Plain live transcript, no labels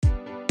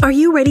Are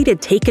you ready to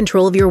take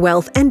control of your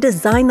wealth and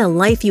design the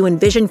life you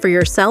envision for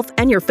yourself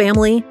and your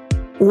family?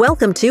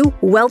 Welcome to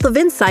Wealth of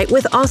Insight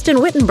with Austin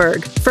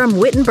Wittenberg from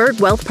Wittenberg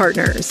Wealth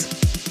Partners.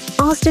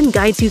 Austin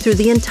guides you through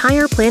the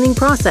entire planning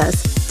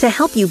process to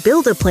help you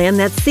build a plan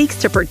that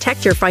seeks to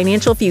protect your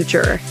financial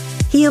future.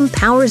 He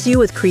empowers you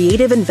with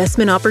creative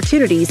investment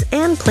opportunities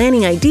and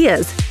planning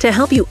ideas to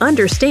help you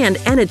understand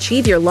and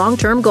achieve your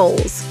long-term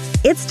goals.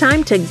 It's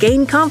time to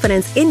gain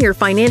confidence in your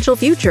financial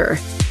future.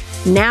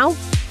 Now,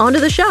 on to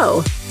the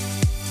show.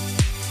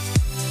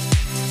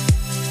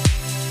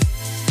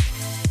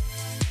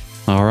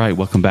 All right,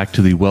 welcome back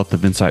to the Wealth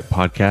of Insight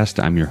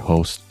podcast. I'm your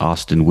host,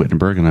 Austin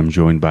Wittenberg, and I'm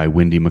joined by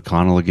Wendy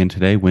McConnell again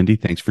today. Wendy,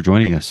 thanks for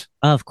joining us.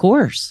 Of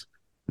course.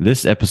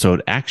 This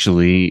episode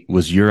actually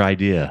was your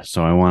idea,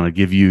 so I want to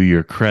give you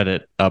your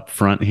credit up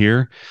front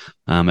here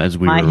as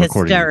we were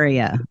recording.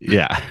 Hysteria.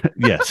 Yeah,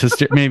 yes,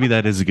 maybe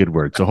that is a good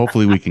word. So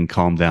hopefully we can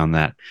calm down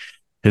that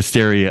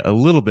hysteria a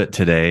little bit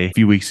today. A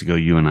few weeks ago,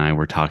 you and I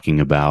were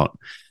talking about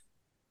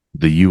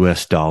the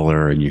US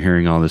dollar, and you're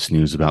hearing all this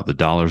news about the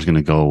dollar's going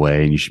to go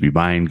away and you should be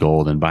buying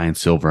gold and buying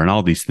silver and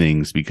all these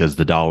things because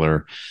the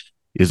dollar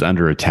is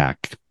under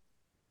attack.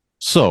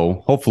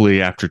 So hopefully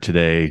after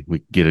today,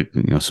 we get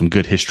some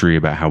good history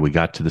about how we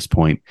got to this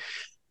point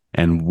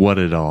and what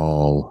it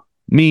all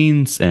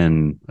means.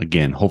 And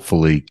again,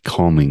 hopefully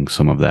calming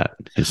some of that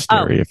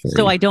hysteria.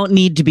 So I don't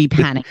need to be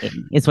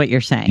panicking is what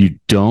you're saying. You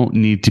don't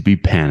need to be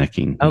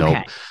panicking. Okay.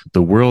 No,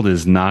 the world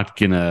is not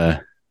going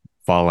to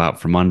fall out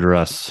from under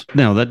us.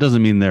 Now, that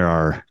doesn't mean there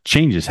are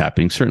changes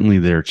happening. Certainly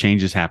there are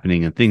changes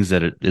happening and things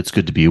that it's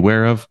good to be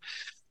aware of.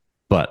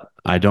 But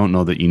I don't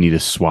know that you need to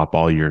swap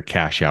all your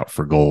cash out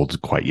for gold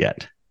quite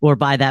yet. Or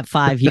buy that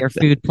 5-year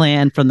food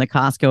plan from the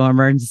Costco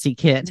emergency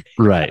kit.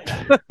 Right.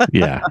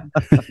 Yeah.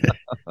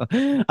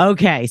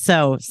 Okay.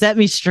 So set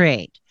me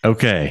straight.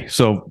 Okay.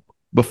 So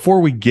before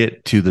we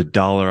get to the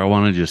dollar, I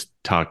want to just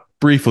talk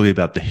briefly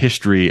about the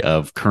history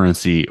of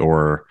currency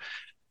or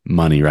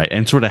money, right?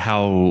 And sort of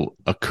how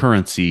a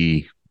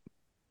currency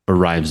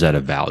arrives at a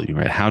value,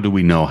 right? How do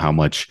we know how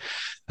much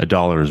a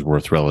dollar is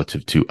worth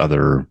relative to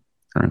other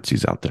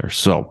currencies out there?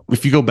 So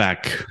if you go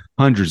back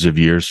hundreds of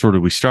years, sort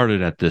of we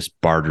started at this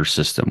barter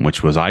system,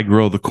 which was I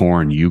grow the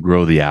corn, you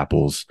grow the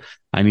apples.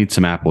 I need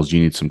some apples, you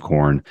need some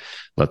corn.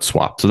 Let's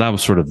swap. So that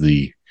was sort of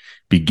the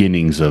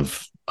beginnings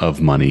of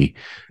money.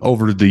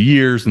 Over the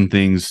years and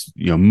things,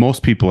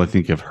 most people I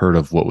think have heard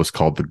of what was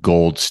called the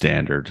gold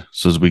standard.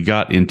 So as we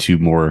got into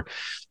more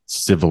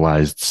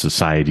civilized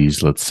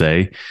societies, let's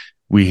say,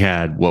 we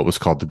had what was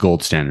called the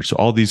gold standard. So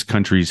all these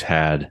countries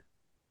had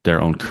their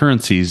own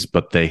currencies,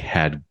 but they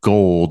had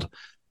gold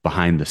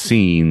behind the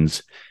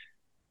scenes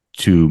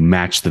to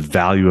match the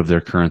value of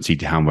their currency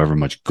to however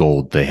much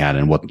gold they had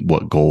and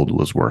what gold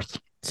was worth.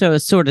 So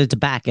it's sort of to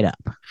back it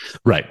up.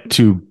 Right.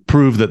 To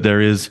prove that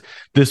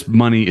this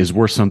money is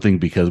worth something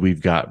because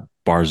we've got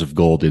bars of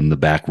gold in the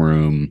back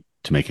room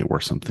to make it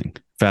worth something.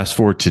 Fast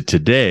forward to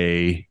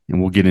today, and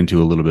we'll get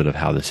into a little bit of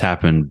how this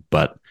happened,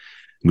 but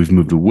we've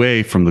moved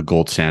away from the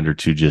gold standard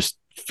to just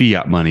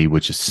fiat money,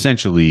 which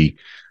essentially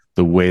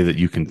the way that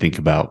you can think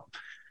about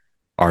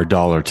our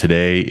dollar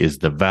today is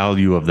the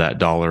value of that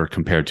dollar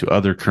compared to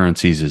other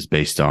currencies is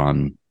based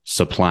on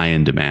supply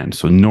and demand.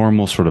 So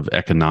normal sort of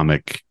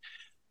economic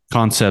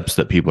concepts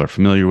that people are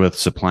familiar with,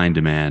 supply and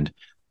demand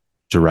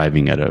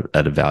deriving at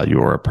a value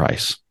or a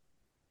price.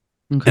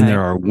 Okay. And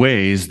there are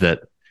ways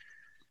that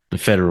the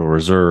Federal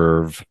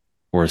Reserve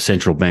or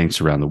central banks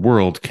around the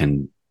world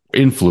can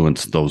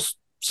influence those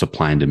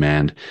supply and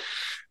demand.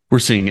 We're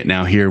seeing it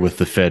now here with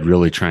the Fed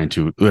really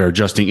they're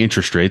adjusting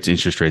interest rates.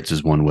 Interest rates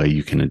is one way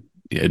you can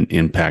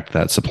impact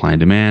that supply and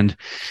demand.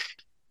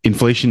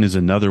 Inflation is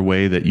another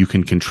way that you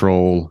can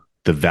control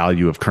the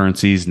value of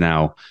currencies.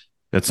 Now,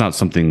 that's not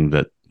something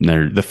that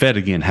the Fed,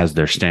 again, has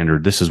their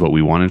standard. This is what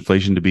we want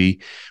inflation to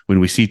be. When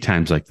we see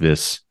times like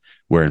this,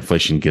 where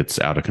inflation gets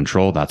out of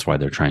control, that's why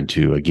they're trying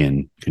to,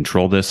 again,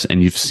 control this.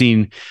 And you've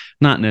seen,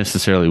 not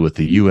necessarily with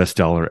the US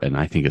dollar, and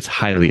I think it's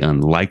highly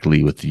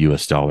unlikely with the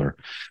US dollar,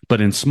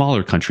 but in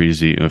smaller countries,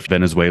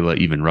 Venezuela,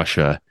 even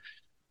Russia,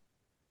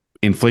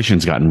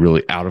 inflation's gotten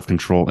really out of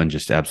control and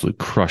just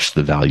absolutely crushed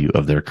the value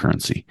of their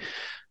currency.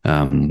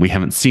 We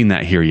haven't seen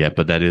that here yet,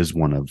 but that is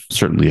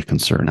certainly a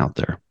concern out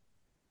there.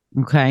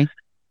 Okay.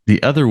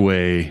 The other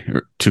way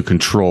to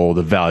control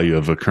the value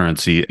of a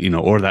currency,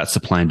 or that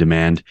supply and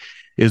demand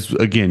is,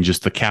 again,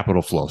 just the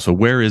capital flow. So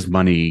where is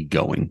money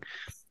going?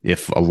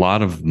 If a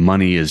lot of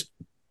money is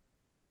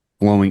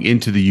flowing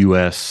into the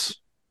US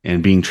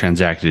and being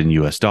transacted in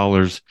US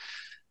dollars,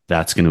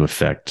 that's going to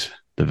affect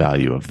the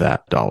value of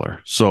that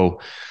dollar.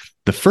 So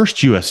the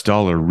first US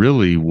dollar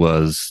really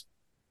was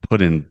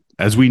put in,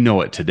 as we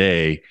know it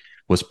today,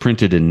 was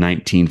printed in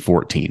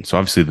 1914. So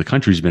obviously the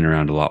country's been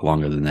around a lot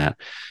longer than that.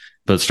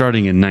 But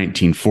starting in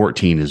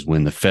 1914 is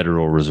when the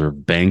Federal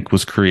Reserve Bank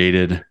was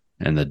created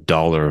and the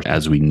dollar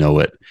as we know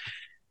it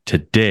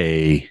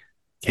today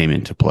came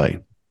into play.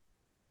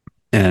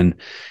 And,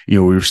 we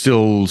were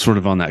still sort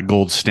of on that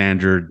gold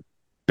standard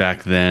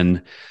back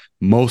then.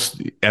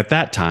 At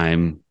that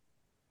time,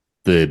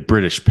 the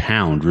British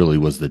pound really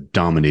was the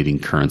dominating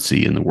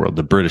currency in the world.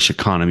 The British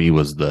economy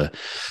was the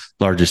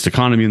largest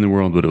economy in the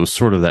world, but it was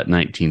sort of that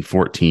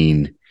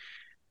 1914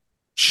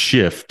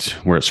 shift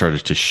where it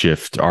started to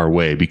shift our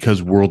way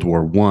because World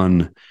War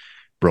I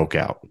broke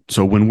out.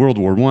 So when World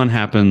War I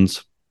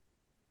happens,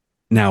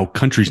 now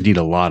countries need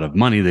a lot of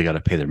money. They got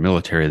to pay their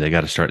military. They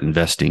got to start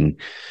investing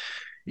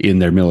in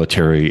their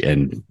military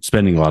and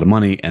spending a lot of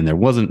money. And there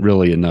wasn't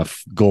really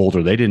enough gold,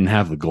 or they didn't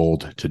have the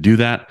gold to do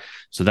that.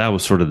 So that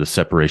was sort of the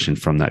separation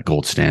from that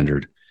gold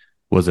standard,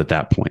 was at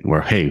that point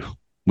where, hey,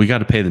 we got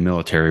to pay the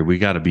military. We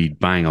got to be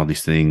buying all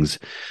these things.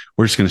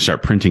 We're just going to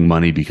start printing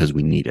money because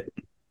we need it.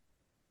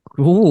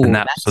 Ooh, and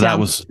that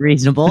was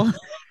reasonable.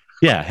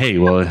 Yeah. Hey,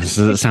 well, does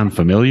it sound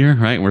familiar?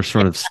 Right. We're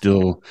sort of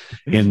still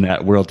in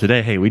that world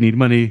today. Hey, we need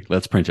money.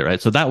 Let's print it.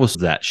 Right. So that was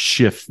that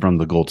shift from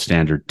the gold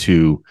standard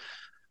to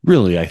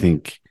really, I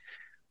think,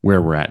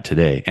 where we're at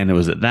today. And it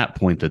was at that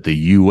point that the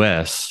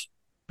U.S.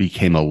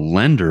 became a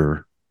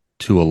lender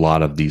to a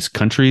lot of these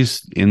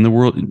countries in the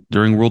world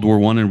during World War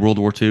I and World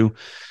War II.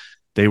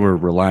 They were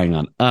relying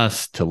on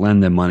us to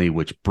lend them money,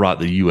 which brought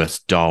the U.S.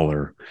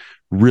 dollar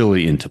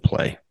really into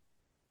play.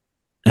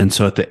 And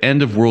so at the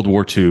end of World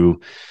War II,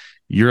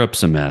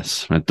 Europe's a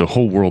mess, right? The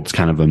whole world's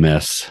kind of a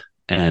mess.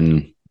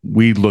 And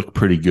we look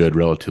pretty good,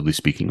 relatively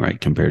speaking,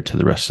 right, compared to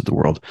the rest of the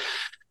world.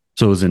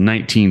 So it was in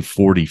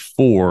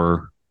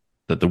 1944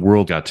 that the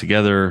world got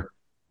together,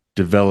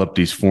 developed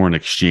these foreign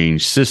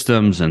exchange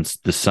systems, and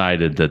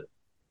decided that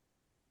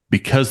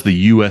because the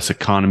U.S.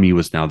 economy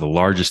was now the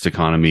largest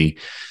economy,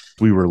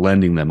 we were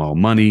lending them all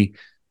money.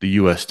 The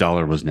U.S.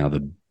 dollar was now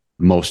the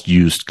most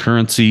used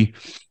currency.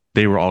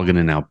 They were all going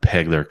to now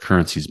peg their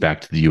currencies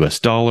back to the U.S.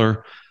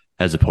 dollar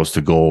as opposed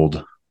to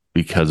gold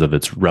because of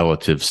its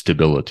relative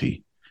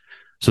stability.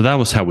 So that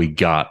was how we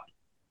got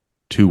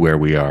to where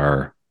we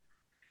are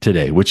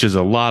today, which is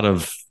a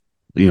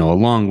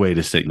long way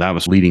to say that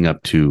was leading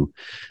up to,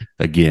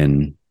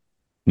 again,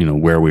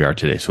 where we are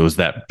today. So it was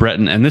that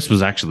Bretton, and this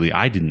was actually,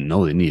 I didn't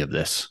know any of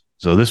this.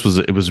 So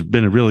it was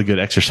been a really good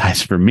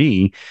exercise for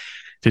me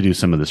to do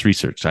some of this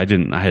research. I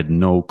had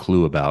no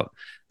clue about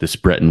this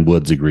Bretton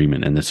Woods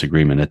agreement and this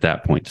agreement at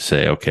that point to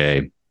say,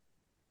 okay,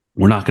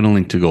 we're not going to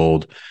link to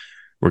gold.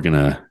 We're going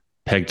to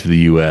peg to the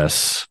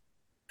U.S.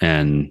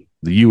 And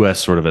the U.S.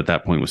 sort of at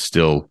that point was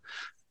still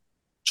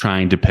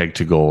trying to peg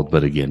to gold.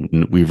 But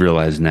again, we've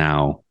realized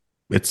now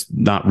it's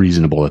not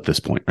reasonable at this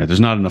point, right? There's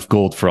not enough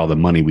gold for all the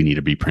money we need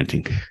to be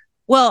printing.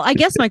 Well, I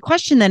guess my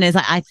question then is,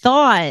 I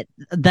thought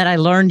that I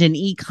learned in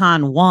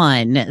Econ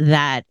 1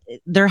 that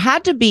there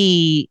had to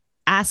be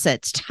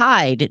assets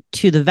tied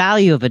to the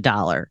value of a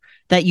dollar,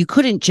 that you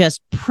couldn't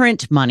just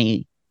print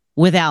money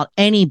without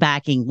any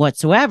backing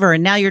whatsoever.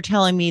 And now you're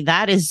telling me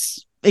that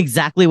is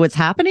exactly what's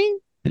happening?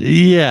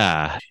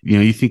 Yeah.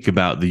 You think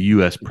about the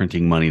U.S.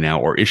 printing money now,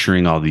 or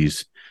issuing all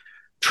these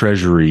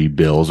treasury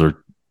bills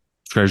or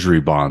treasury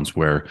bonds,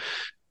 where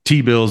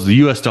T-bills, the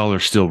U.S. dollar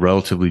is still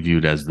relatively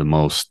viewed as the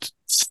most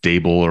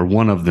stable, or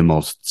one of the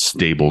most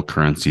stable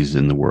currencies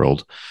in the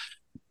world.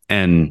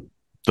 And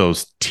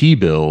those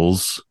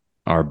T-bills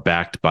are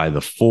backed by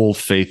the full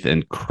faith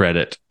and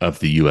credit of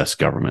the U.S.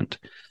 government.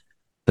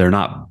 They're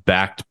not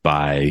backed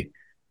by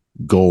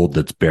gold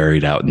that's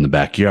buried out in the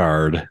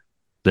backyard.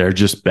 They're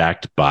just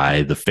backed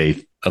by the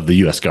faith of the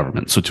U.S.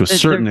 government. So to a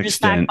certain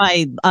extent,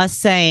 by us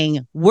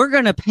saying, we're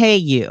going to pay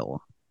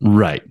you.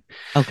 Right.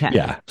 Okay.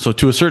 Yeah. So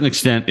to a certain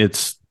extent,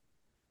 it's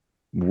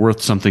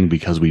worth something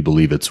because we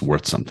believe it's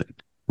worth something,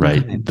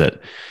 right? Okay.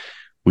 That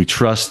we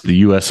trust the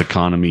U.S.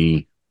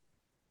 economy,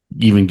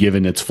 even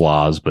given its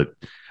flaws. But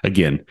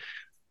again,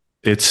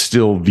 it's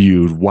still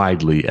viewed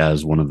widely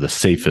as one of the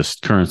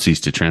safest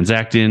currencies to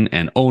transact in,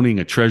 and owning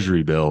a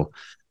treasury bill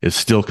is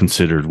still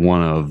considered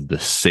one of the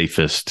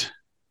safest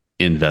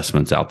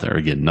investments out there.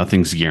 Again,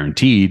 nothing's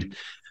guaranteed,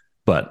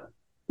 but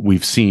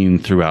we've seen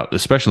throughout,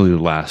 especially the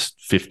last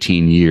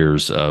 15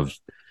 years of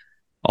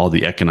all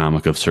the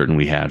economic uncertainty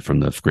we had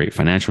from the great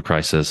financial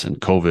crisis and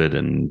COVID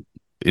and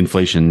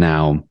inflation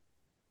now,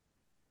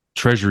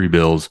 treasury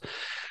bills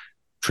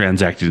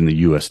transacted in the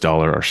US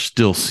dollar are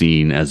still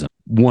seen as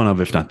one of,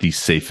 if not the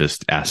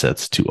safest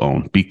assets to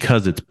own,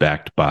 because it's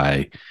backed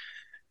by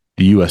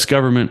the US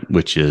government,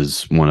 which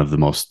is one of the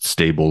most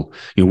stable.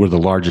 We're the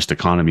largest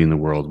economy in the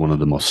world, one of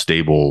the most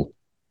stable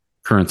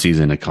currencies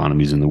and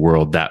economies in the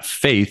world. That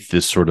faith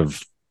is sort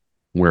of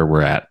where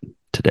we're at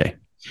today.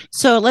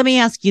 So let me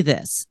ask you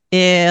this.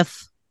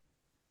 Is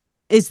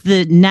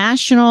the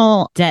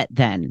national debt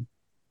then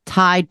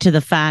tied to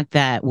the fact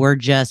that we're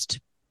just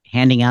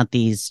handing out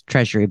these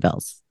treasury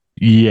bills?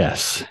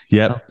 Yes.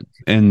 Yep.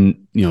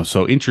 And,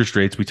 so interest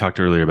rates, we talked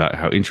earlier about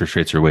how interest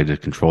rates are a way to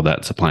control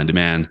that supply and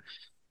demand.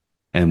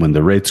 And when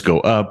the rates go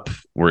up,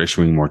 we're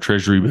issuing more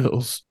treasury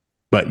bills.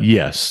 But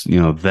yes,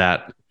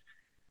 that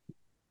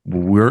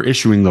we're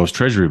issuing those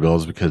treasury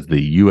bills because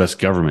the U.S.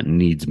 government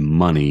needs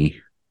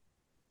money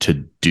to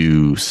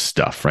do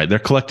stuff, right? They're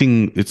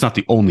collecting, it's not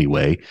the only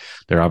way.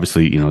 They're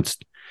obviously,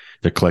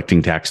 they're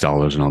collecting tax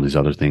dollars and all these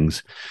other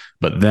things.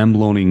 But them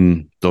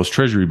loaning those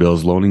treasury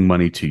bills, loaning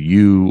money to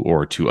you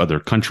or to other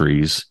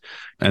countries,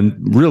 and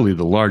really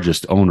the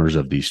largest owners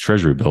of these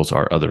treasury bills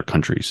are other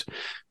countries.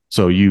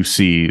 So you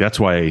see, that's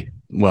why,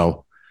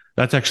 well,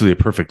 that's actually a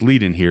perfect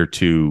lead in here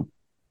to,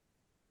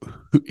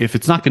 if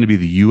it's not going to be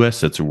the US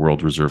that's a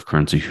world reserve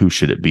currency, who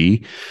should it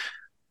be?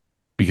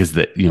 Because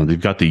they've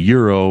got the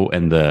euro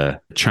and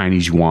the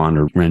Chinese yuan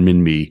or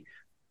renminbi.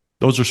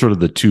 Those are sort of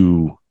the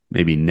two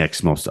maybe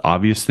next most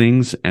obvious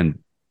things. And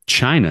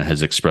China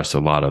has expressed a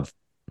lot of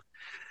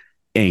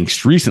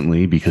angst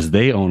recently because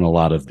they own a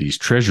lot of these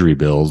treasury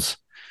bills,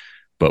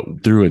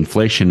 but through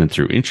inflation and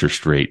through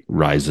interest rate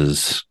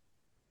rises,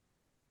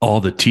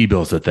 all the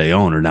T-bills that they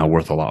own are now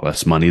worth a lot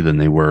less money than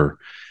they were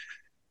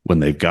when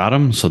they've got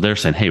them. So they're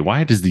saying, hey,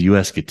 why does the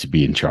US get to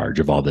be in charge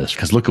of all this?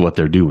 Because look at what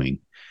they're doing.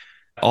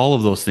 All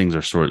of those things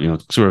are sort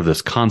of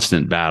this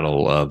constant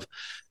battle of,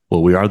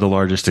 well, we are the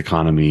largest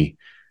economy,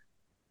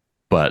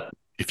 but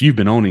if you've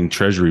been owning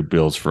treasury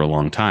bills for a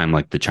long time,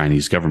 like the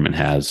Chinese government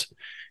has,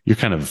 you're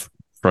kind of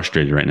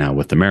frustrated right now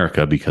with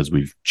America because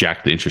we've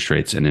jacked the interest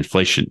rates and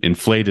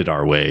inflated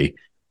our way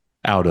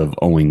out of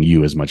owing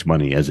you as much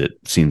money as it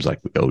seems like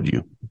we owed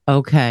you.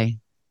 Okay.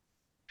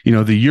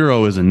 The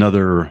euro is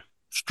another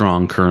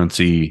strong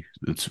currency.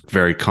 It's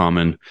very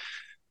common,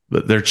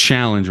 but their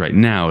challenge right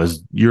now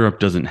is Europe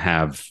doesn't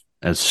have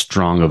as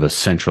strong of a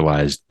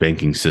centralized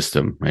banking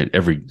system, right?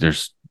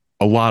 There's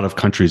a lot of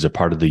countries a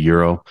part of the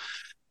euro.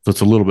 So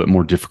it's a little bit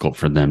more difficult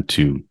for them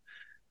to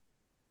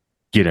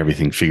get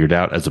everything figured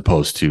out as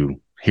opposed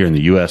to here in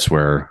the US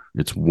where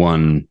it's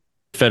one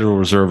Federal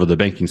Reserve of the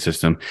banking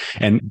system.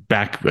 And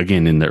back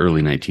again in the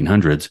early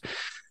 1900s,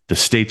 the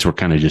states were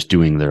kind of just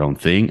doing their own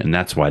thing. And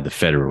that's why the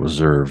Federal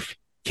Reserve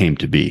came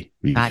to be,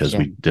 because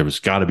there was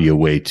got to be a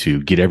way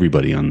to get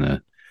everybody on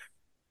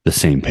the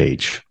same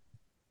page.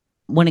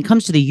 When it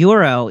comes to the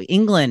euro,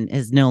 England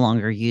is no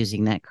longer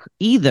using that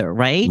either,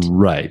 right?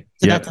 Right.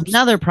 So that's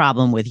another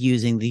problem with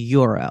using the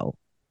euro.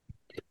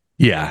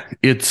 Yeah,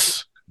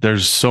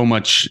 there's so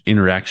much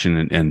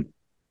interaction and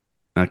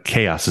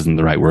chaos isn't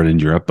the right word in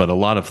Europe, but a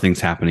lot of things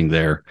happening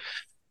there,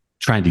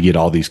 trying to get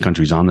all these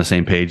countries on the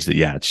same page.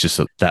 It's just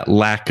that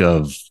lack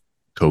of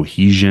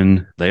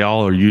cohesion. They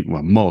all are,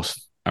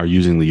 most are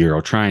using the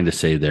euro, trying to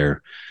say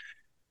they're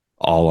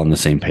all on the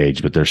same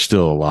page, but there's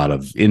still a lot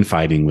of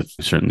infighting with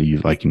certainly,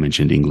 like you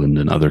mentioned, England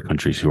and other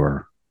countries who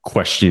are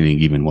questioning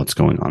even what's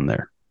going on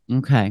there.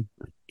 Okay.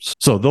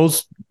 So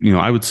those,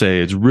 I would say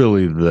it's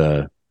really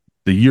the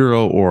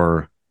euro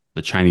or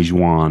the Chinese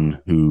yuan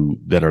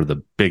that are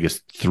the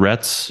biggest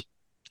threats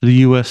to the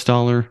US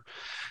dollar,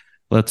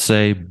 let's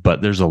say,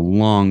 but there's a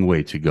long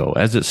way to go.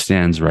 As it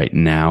stands right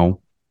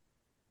now,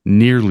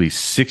 nearly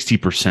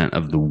 60%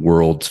 of the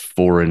world's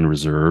foreign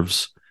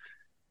reserves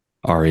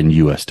are in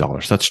US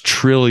dollars. That's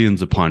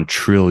trillions upon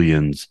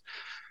trillions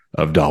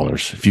of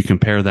dollars. If you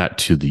compare that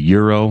to the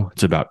euro,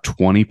 it's about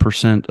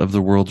 20% of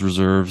the world's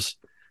reserves.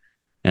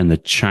 And the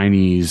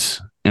Chinese,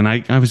 and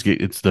I always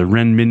get, it's the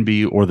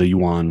renminbi or the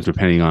yuan,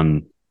 depending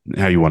on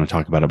how you want to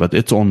talk about it, but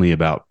it's only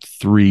about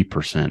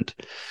 3%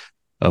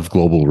 of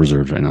global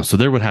reserves right now. So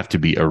there would have to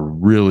be a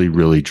really,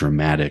 really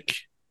dramatic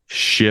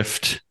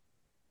shift,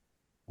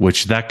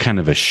 which that kind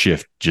of a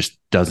shift just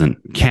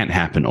can't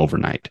happen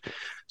overnight.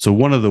 So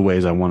one of the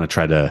ways I want to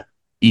try to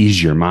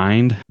ease your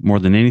mind more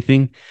than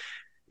anything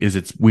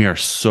is we are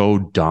so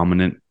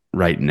dominant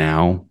right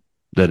now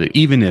that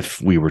even if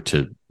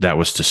that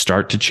was to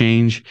start to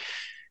change,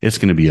 it's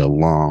going to be a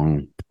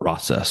long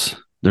process.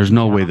 There's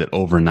no way that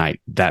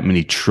overnight that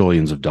many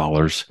trillions of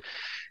dollars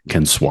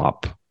can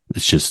swap.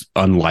 It's just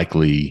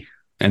unlikely.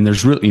 And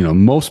there's really,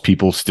 most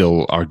people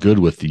still are good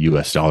with the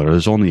US dollar.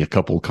 There's only a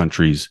couple of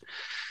countries.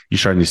 You're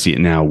starting to see it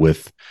now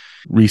with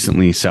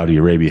recently Saudi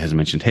Arabia has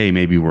mentioned, hey,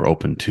 maybe we're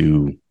open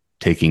to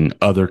taking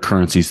other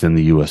currencies than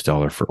the US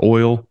dollar for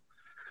oil.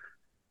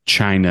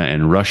 China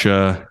and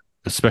Russia,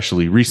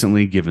 especially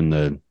recently,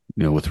 given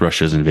with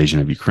Russia's invasion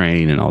of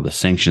Ukraine and all the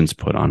sanctions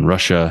put on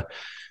Russia,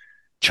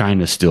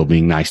 China still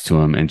being nice to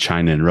them, and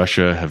China and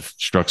Russia have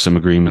struck some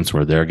agreements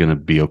where they're going to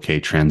be okay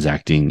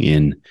transacting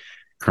in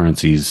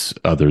currencies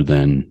other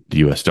than the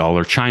US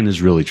dollar.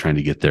 China's really trying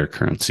to get their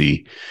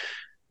currency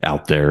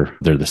out there.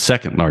 They're the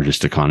second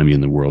largest economy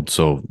in the world.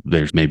 So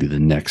there's maybe the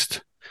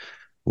next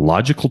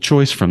logical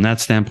choice from that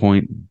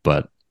standpoint,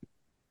 but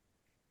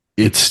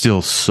it's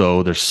still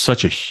there's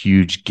such a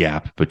huge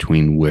gap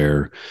between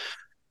where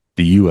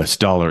the US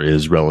dollar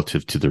is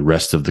relative to the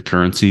rest of the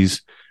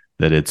currencies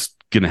that it's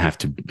going to have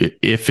to,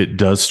 if it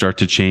does start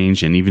to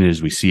change, and even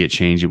as we see it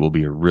change, it will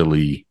be a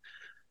really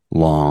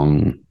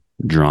long,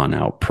 drawn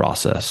out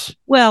process.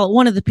 Well,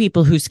 one of the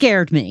people who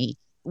scared me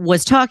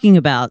was talking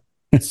about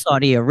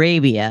Saudi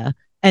Arabia,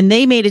 and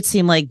they made it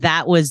seem like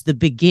that was the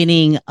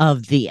beginning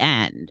of the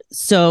end.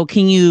 So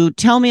can you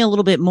tell me a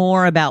little bit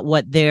more about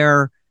what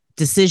their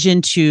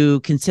decision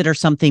to consider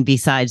something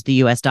besides the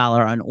US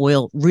dollar on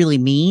oil really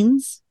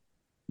means?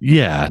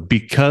 Yeah,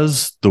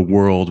 because the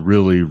world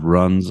really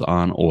runs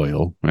on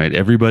oil, right?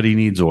 Everybody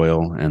needs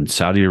oil, and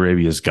Saudi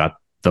Arabia's got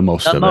the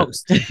most of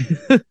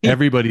it.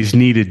 Everybody's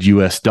needed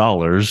US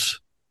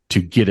dollars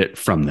to get it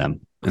from them.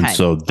 And Okay.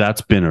 so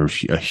that's been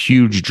a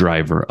huge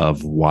driver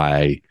of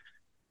why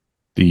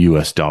the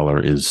US dollar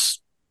is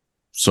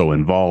so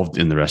involved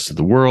in the rest of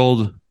the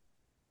world,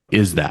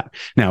 is that.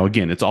 Now,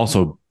 again, it's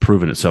also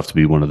proven itself to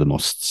be one of the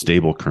most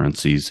stable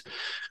currencies,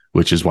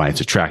 which is why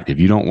it's attractive.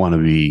 You don't want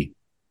to be,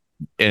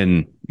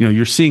 and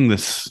you're seeing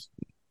this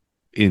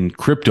in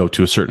crypto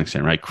to a certain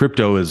extent, right?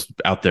 Crypto is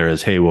out there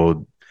as, hey,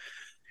 well,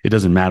 it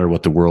doesn't matter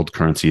what the world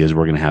currency is.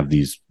 We're going to have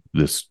this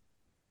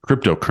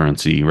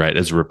cryptocurrency, right,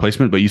 as a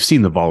replacement. But you've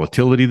seen the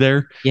volatility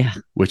there,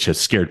 which has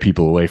scared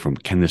people away from,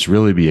 can this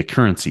really be a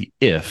currency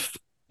if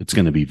it's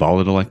going to be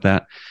volatile like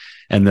that?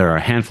 And there are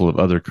a handful of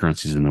other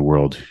currencies in the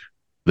world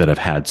that have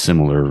had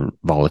similar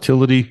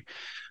volatility,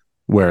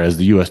 whereas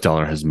the US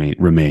dollar has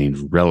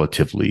remained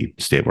relatively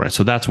stable, right?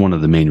 So that's one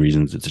of the main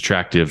reasons it's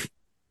attractive.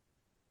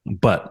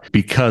 But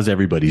because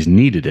everybody's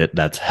needed it,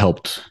 that's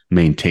helped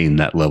maintain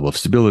that level of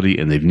stability,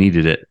 and they've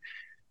needed it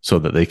so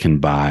that they can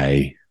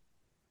buy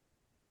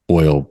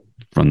oil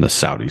from the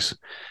Saudis.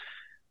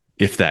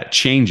 If that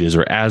changes,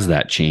 or as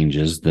that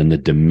changes, then the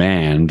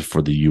demand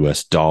for the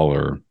US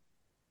dollar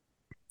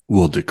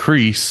will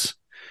decrease.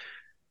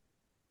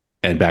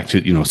 And back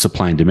to,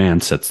 supply and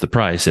demand sets the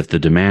price. If the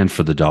demand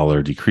for the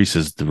dollar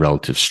decreases, the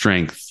relative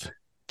strength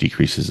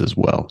decreases as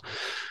well.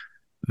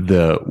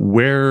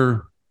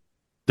 Where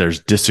there's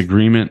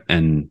disagreement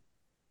and,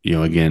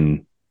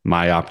 again,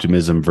 my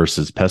optimism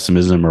versus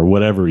pessimism, or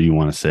whatever you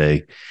want to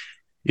say,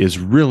 is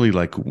really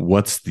like,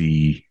 what's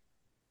the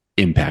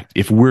impact?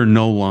 If we're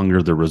no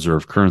longer the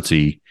reserve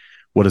currency,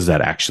 what does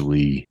that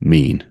actually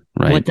mean?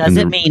 Right? What does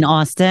it mean,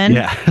 Austin?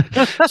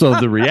 Yeah. So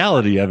the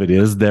reality of it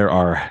is there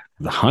are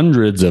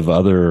hundreds of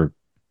other,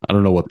 I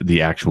don't know what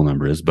the actual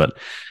number is, but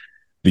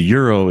the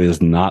euro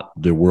is not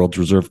the world's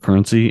reserve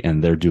currency,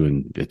 and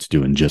it's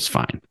doing just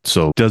fine.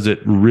 So does it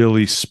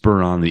really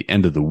spur on the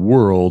end of the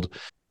world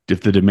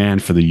if the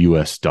demand for the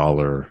US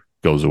dollar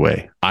goes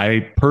away?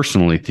 I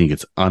personally think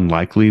it's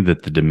unlikely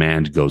that the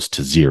demand goes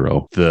to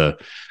zero. The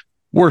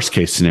worst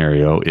case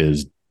scenario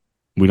is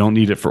we don't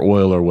need it for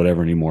oil or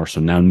whatever anymore.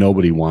 So now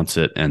nobody wants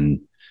it. And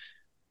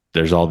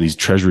there's all these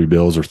treasury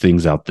bills or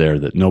things out there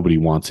that nobody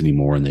wants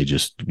anymore. And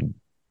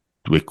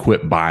we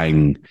quit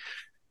buying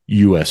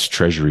US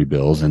treasury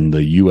bills, and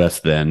the US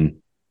then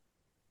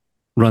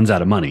runs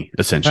out of money,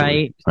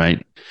 essentially.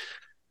 Right.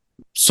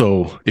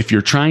 So if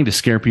you're trying to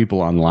scare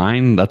people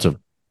online,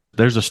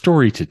 there's a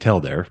story to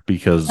tell there,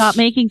 because stop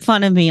making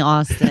fun of me,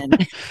 Austin.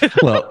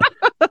 Well,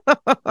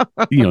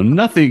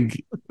 nothing,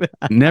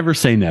 never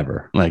say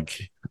never.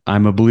 Like,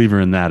 I'm a believer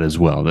in that as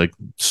well. Like,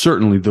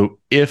 certainly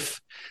if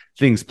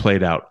things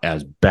played out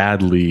as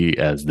badly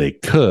as they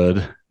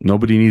could,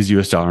 nobody needs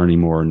US dollar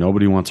anymore.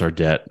 Nobody wants our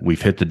debt.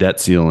 We've hit the debt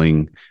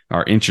ceiling.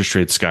 Our interest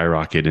rates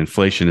skyrocket.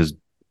 Inflation is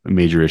a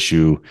major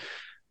issue.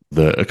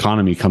 The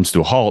economy comes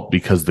to a halt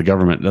because the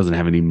government doesn't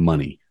have any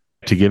money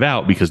to give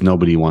out because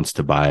nobody wants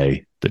to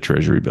buy the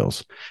treasury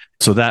bills.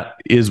 So that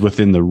is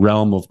within the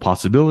realm of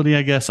possibility,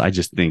 I guess. I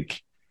just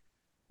think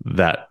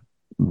that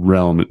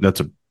realm,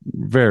 that's a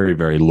very,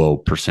 very low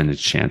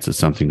percentage chance that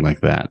something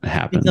like that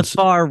happens. It's a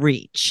far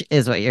reach,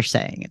 is what you're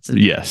saying.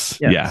 Yes.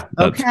 Yeah.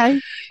 Okay.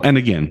 And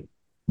again,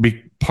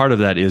 part of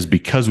that is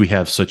because we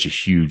have such a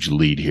huge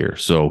lead here.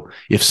 So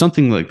if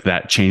something like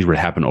that change were to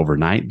happen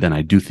overnight, then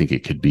I do think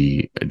it could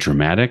be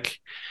dramatic.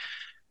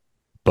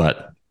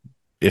 But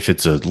if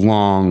it's a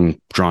long,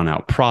 drawn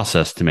out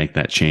process to make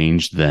that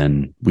change,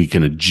 then we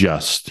can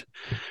adjust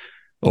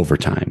over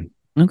time.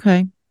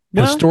 Okay.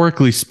 Well,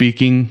 historically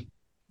speaking,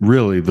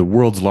 really the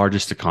world's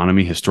largest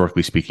economy,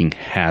 historically speaking,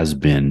 has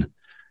been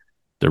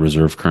the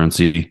reserve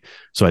currency.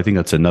 So I think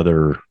that's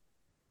another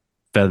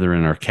feather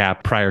in our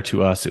cap. Prior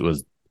to us, it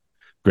was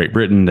Great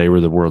Britain. They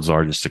were the world's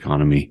largest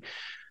economy.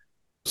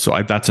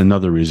 So that's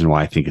another reason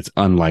why I think it's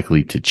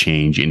unlikely to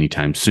change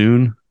anytime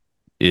soon,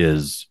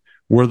 is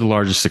we're the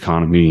largest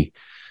economy.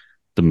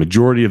 The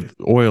majority of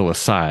oil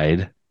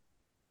aside,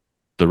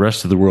 the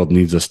rest of the world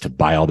needs us to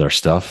buy all their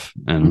stuff,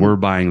 and we're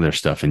buying their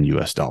stuff in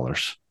US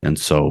dollars. And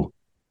so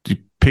to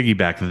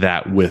piggyback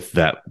that with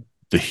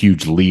the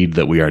huge lead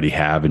that we already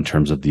have in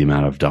terms of the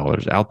amount of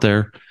dollars out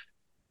there,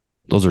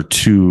 those are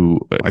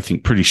two, I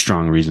think, pretty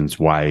strong reasons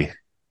why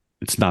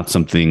it's not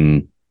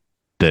something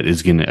that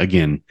is going to,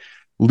 again,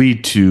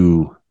 lead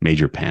to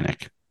major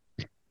panic.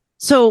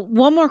 So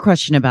one more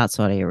question about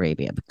Saudi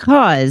Arabia,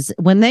 because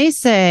when they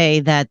say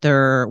that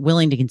they're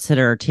willing to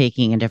consider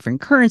taking a different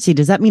currency,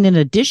 does that mean in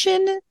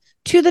addition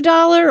to the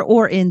dollar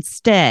or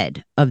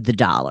instead of the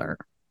dollar?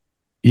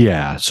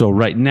 Yeah. So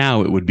right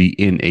now it would be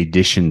in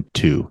addition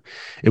to.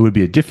 It would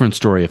be a different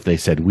story if they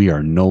said we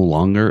are no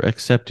longer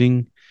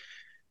accepting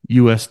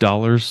US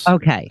dollars.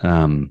 Okay.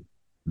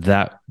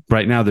 That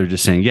right now they're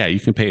just saying, yeah, you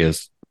can pay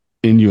us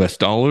in US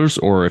dollars,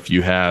 or if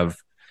you have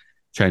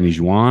Chinese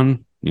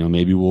yuan,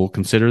 maybe we'll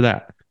consider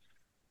that.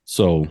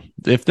 So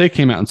if they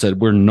came out and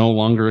said, we're no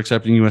longer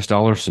accepting US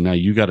dollars, so now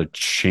you got to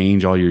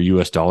change all your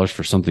US dollars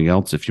for something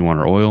else if you want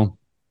our oil,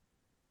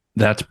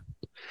 that's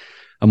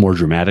a more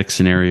dramatic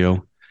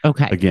scenario.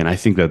 Okay. Again, I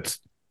think that's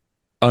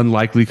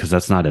unlikely because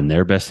that's not in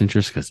their best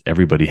interest because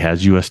everybody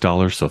has US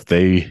dollars. So if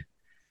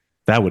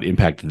that would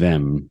impact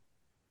them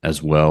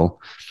as well.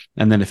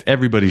 And then if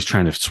everybody's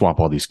trying to swap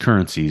all these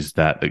currencies,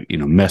 that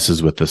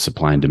messes with the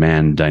supply and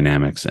demand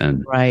dynamics,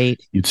 and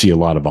Right. you'd see a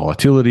lot of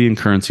volatility in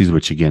currencies,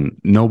 which again,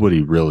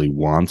 nobody really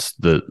wants.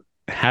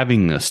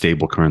 Having a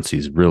stable currency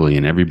is really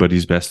in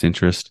everybody's best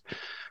interest,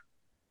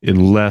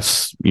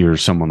 unless you're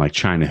someone like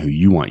China who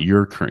you want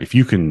your currency. If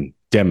you can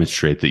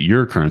demonstrate that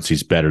your currency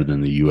is better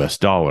than the US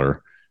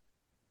dollar,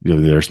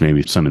 there's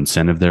maybe some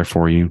incentive there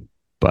for you.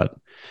 But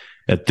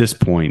at this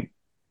point,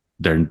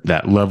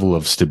 that level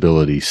of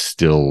stability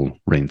still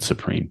reigns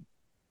supreme.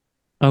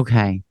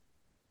 Okay.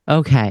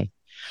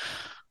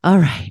 All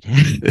right.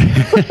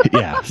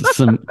 Yeah,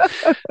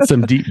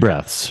 some deep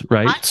breaths,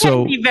 right? I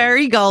can be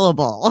very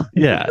gullible.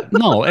 Yeah,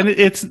 no, and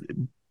it's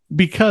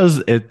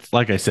because it's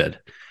like I said,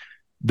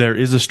 there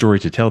is a story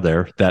to tell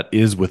there that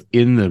is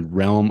within the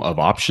realm of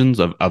options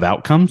of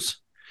outcomes.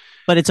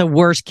 But it's a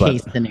worst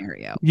case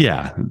scenario.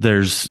 Yeah,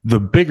 there's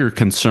the bigger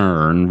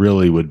concern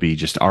really would be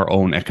just our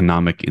own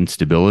economic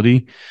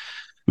instability.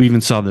 We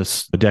even saw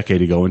this a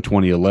decade ago in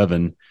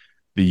 2011.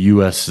 The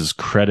US's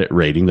credit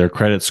rating, their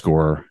credit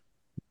score,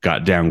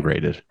 got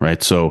downgraded,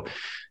 right? So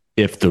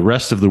if the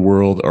rest of the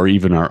world or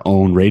even our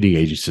own rating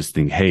agencies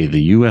think, hey,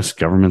 the US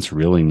government's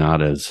really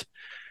not as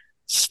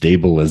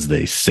stable as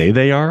they say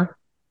they are,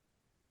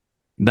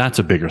 that's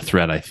a bigger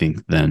threat, I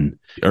think, than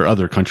or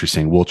other countries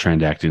saying we'll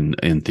transact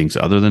in things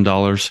other than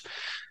dollars.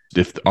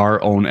 If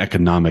our own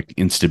economic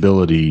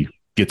instability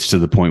gets to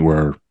the point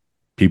where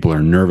people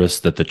are nervous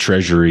that the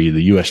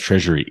US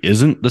Treasury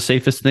isn't the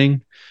safest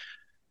thing,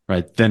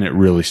 right, then it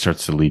really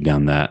starts to lead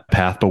down that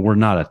path. But we're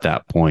not at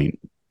that point.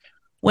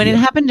 When it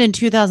happened in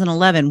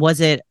 2011, was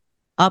it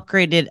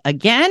upgraded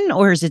again,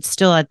 or is it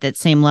still at that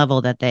same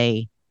level that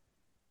they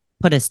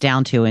put us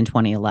down to in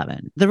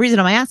 2011? The reason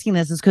I'm asking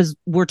this is because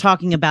we're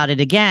talking about it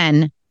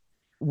again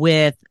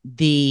with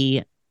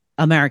the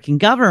American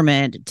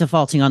government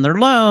defaulting on their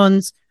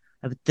loans,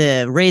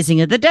 the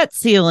raising of the debt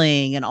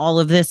ceiling, and all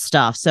of this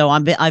stuff. So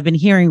I've been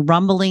hearing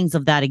rumblings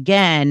of that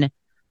again,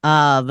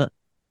 of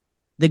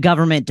the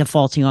government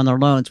defaulting on their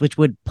loans, which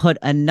would put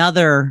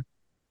another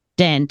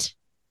dent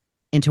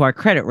into our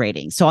credit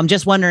rating. So I'm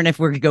just wondering if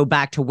we're going to go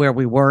back to where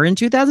we were in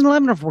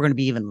 2011 or if we're going to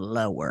be even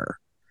lower.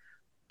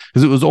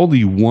 Because it was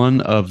only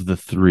one of the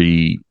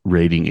three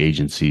rating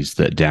agencies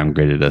that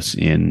downgraded us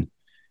in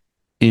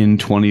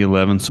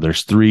 2011. So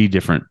there's three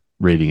different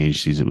rating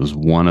agencies. It was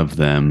one of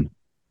them.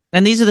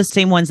 And these are the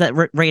same ones that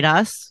rate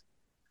us?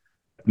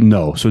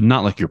 No, so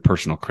not like your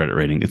personal credit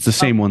rating. It's the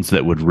same ones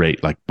that would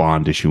rate like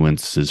bond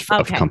issuances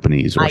of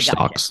companies or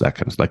stocks, that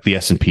kind of stuff, like the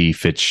S&P,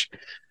 Fitch,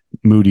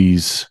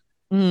 Moody's,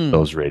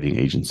 those rating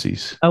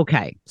agencies.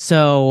 Okay,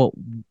 so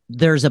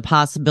there's a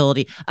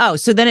possibility. Oh,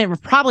 so then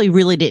it probably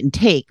really didn't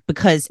take,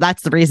 because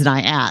that's the reason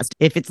I asked.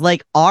 If it's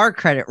like our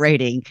credit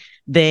rating,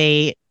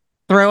 they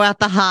throw out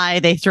the high,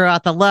 they throw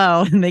out the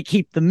low, and they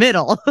keep the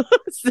middle.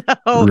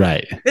 So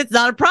right, it's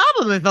not a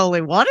problem if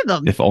only one of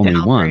them. If only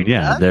one,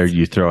 yeah, there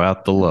you throw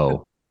out the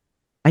low.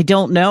 I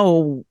don't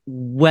know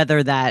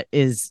whether that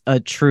is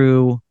a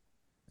true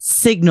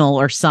signal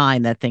or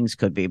sign that things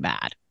could be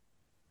bad.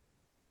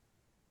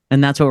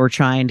 And that's what we're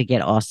trying to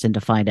get Austin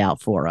to find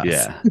out for us.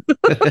 Yeah.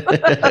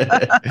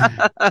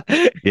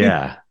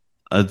 Yeah.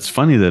 It's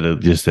funny that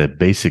just that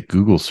basic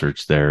Google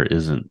search there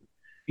isn't.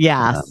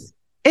 Yes.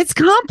 It's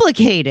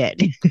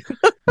complicated.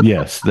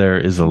 Yes, there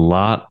is a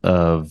lot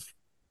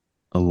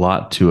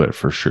to it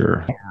for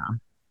sure. Yeah.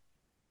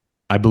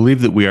 I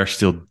believe that we are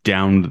still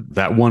down.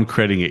 That one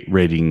credit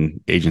rating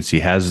agency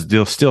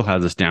still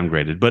has us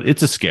downgraded, but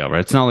it's a scale,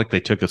 right? It's not like they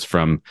took us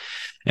from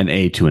an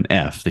A to an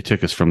F. They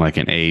took us from like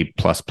an A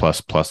plus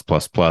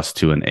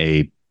to an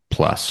A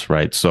plus,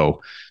 right?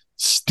 So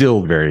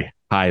still very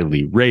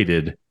highly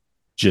rated,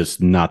 just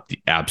not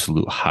the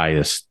absolute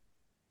highest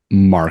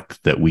mark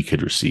that we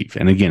could receive.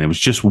 And again, it was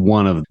just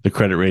one of the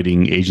credit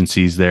rating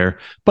agencies there,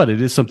 but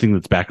it is something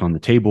that's back on the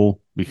table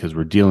because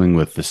we're dealing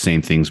with the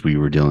same things we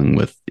were dealing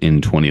with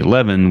in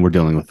 2011. We're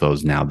dealing with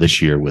those now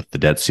this year with the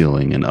debt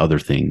ceiling and other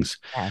things.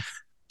 Yes.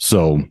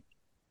 So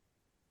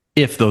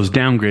if those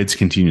downgrades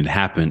continue to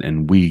happen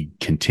and we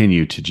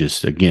continue to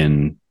just,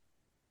 again,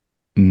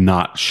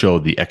 not show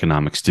the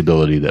economic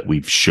stability that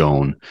we've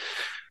shown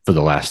for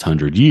the last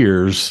 100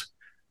 years,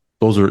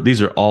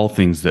 these are all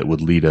things that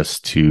would lead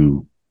us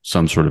to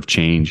some sort of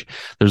change.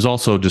 There's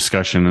also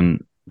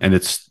discussion, and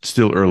it's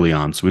still early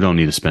on, so we don't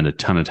need to spend a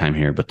ton of time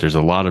here, but there's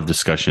a lot of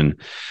discussion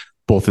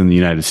both in the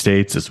United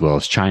States as well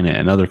as China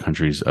and other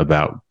countries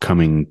about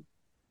coming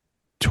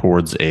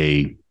towards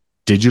a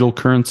digital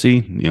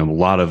currency. A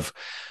lot of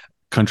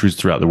countries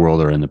throughout the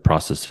world are in the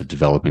process of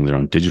developing their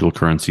own digital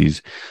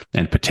currencies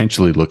and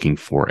potentially looking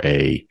for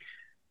a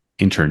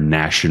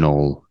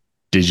international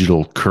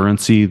digital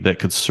currency that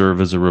could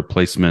serve as a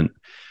replacement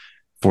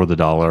for the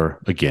dollar.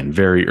 Again,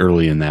 very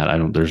early in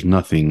that. There's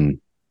nothing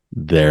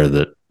there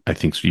that I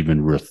think is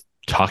even worth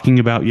talking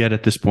about yet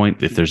at this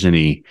point. If there's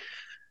any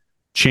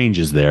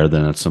changes there,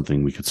 then that's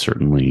something we could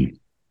certainly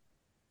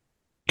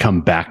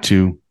come back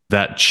to.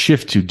 that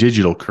shift to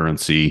digital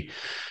currency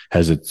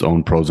has its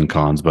own pros and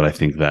cons, but I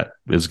think that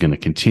is going to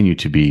continue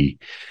to be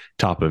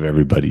top of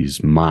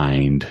everybody's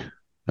mind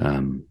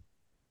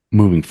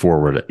moving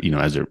forward,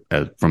 as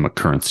from a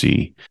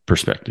currency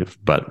perspective.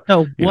 But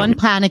so one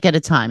panic at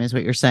a time is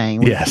what you're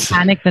saying. Yes.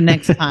 Panic the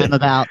next time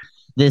about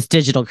this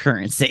digital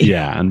currency.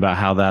 Yeah. And about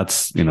how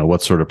that's,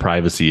 what sort of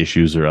privacy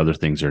issues or other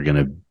things are going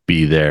to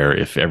be there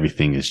if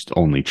everything is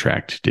only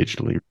tracked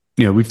digitally.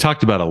 We've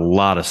talked about a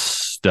lot of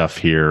stuff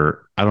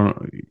here. I don't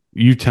know.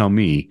 You tell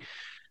me,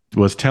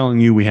 was telling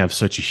you we have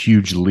such a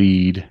huge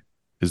lead,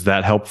 is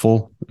that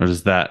helpful? Or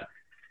is that...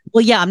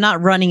 Well, yeah, I'm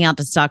not running out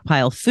to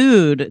stockpile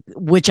food,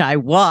 which I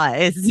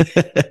was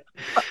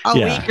a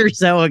week or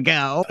so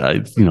ago.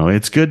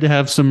 It's good to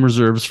have some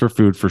reserves for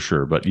food for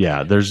sure. But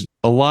yeah, there's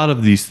a lot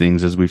of these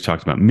things, as we've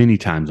talked about many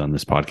times on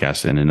this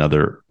podcast and in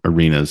other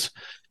arenas.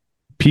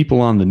 People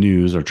on the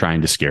news are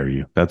trying to scare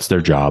you. That's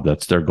their job.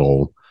 That's their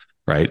goal,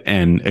 right?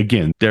 And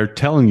again, they're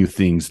telling you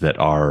things that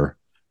are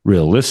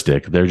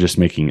realistic. They're just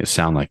making it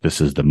sound like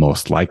this is the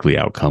most likely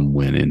outcome,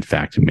 when in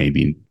fact,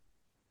 maybe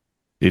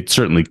it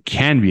certainly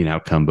can be an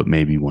outcome, but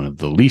maybe one of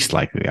the least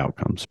likely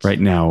outcomes. Right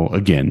now,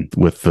 again,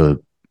 with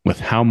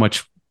how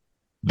much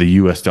the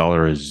US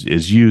dollar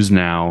is used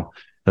now,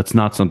 that's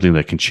not something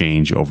that can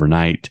change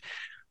overnight.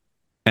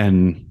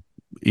 And,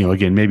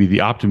 again, maybe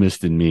the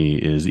optimist in me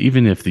is,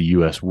 even if the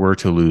US were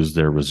to lose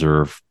their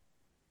reserve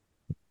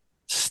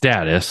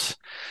status,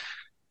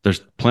 there's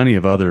plenty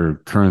of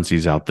other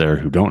currencies out there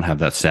who don't have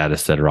that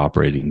status that are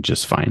operating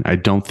just fine. I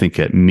don't think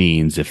it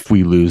means if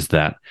we lose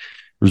that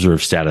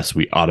reserve status,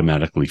 we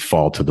automatically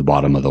fall to the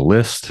bottom of the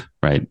list,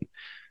 right?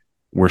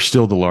 We're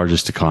still the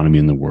largest economy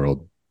in the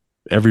world.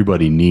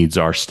 Everybody needs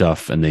our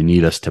stuff and they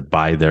need us to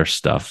buy their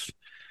stuff.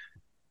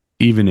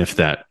 Even if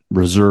that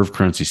reserve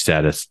currency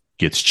status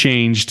gets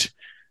changed,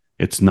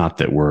 it's not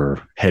that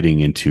we're heading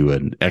into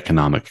an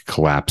economic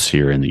collapse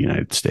here in the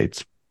United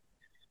States.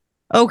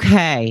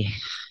 Okay.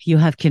 You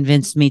have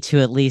convinced me to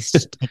at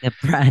least take a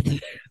breath.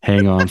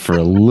 Hang on for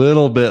a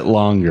little bit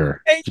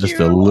longer. Just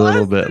a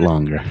little bit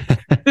longer.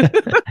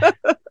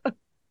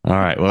 All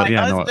right. Well,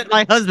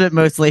 my husband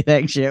mostly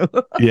thanks you.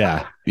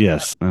 Yeah.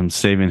 Yes. I'm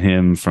saving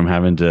him from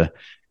having to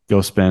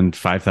go spend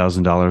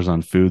 $5,000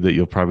 on food that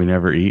you'll probably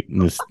never eat.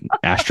 This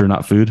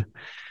astronaut food.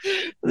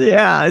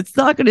 Yeah, it's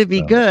not going to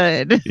be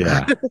good.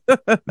 Yeah.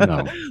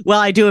 No. Well,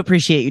 I do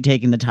appreciate you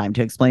taking the time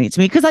to explain it to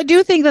me, because I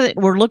do think that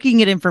we're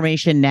looking at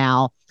information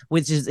now,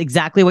 which is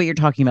exactly what you're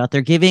talking about.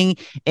 They're giving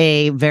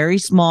a very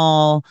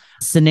small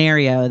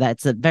scenario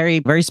that's a very,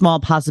 very small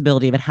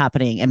possibility of it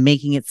happening and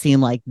making it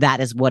seem like that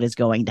is what is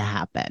going to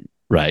happen.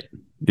 Right.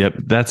 Yep.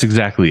 That's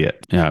exactly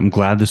it. Yeah. I'm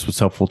glad this was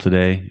helpful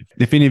today.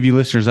 If any of you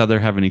listeners out there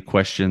have any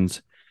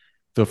questions,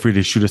 feel free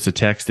to shoot us a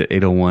text at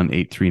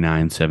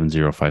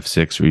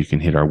 801-839-7056, or you can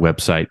hit our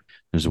website.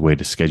 There's a way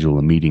to schedule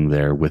a meeting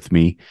there with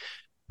me.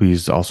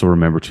 Please also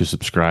remember to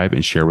subscribe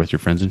and share with your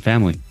friends and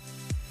family.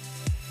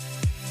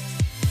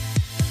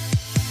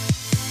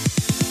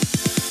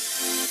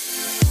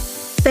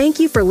 Thank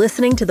you for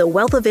listening to the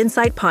Wealth of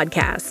Insight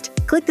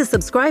podcast. Click the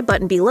subscribe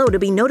button below to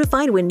be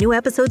notified when new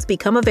episodes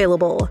become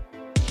available.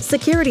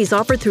 Securities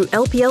offered through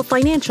LPL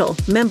Financial,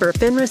 member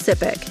FINRA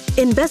SIPC.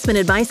 Investment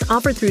advice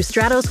offered through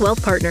Stratos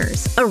Wealth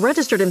Partners, a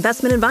registered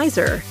investment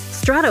advisor.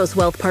 Stratos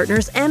Wealth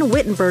Partners and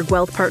Wittenberg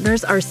Wealth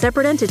Partners are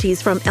separate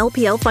entities from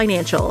LPL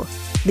Financial.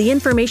 The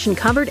information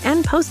covered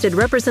and posted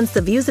represents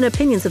the views and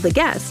opinions of the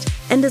guest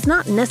and does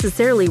not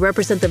necessarily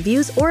represent the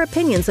views or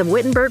opinions of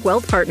Wittenberg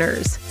Wealth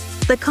Partners.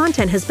 The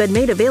content has been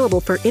made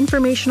available for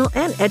informational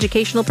and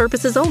educational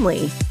purposes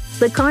only.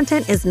 The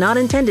content is not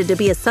intended to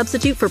be a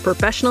substitute for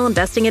professional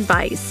investing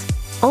advice.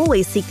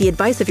 Always seek the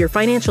advice of your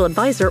financial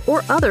advisor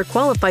or other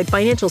qualified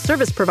financial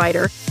service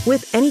provider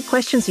with any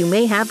questions you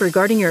may have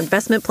regarding your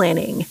investment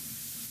planning.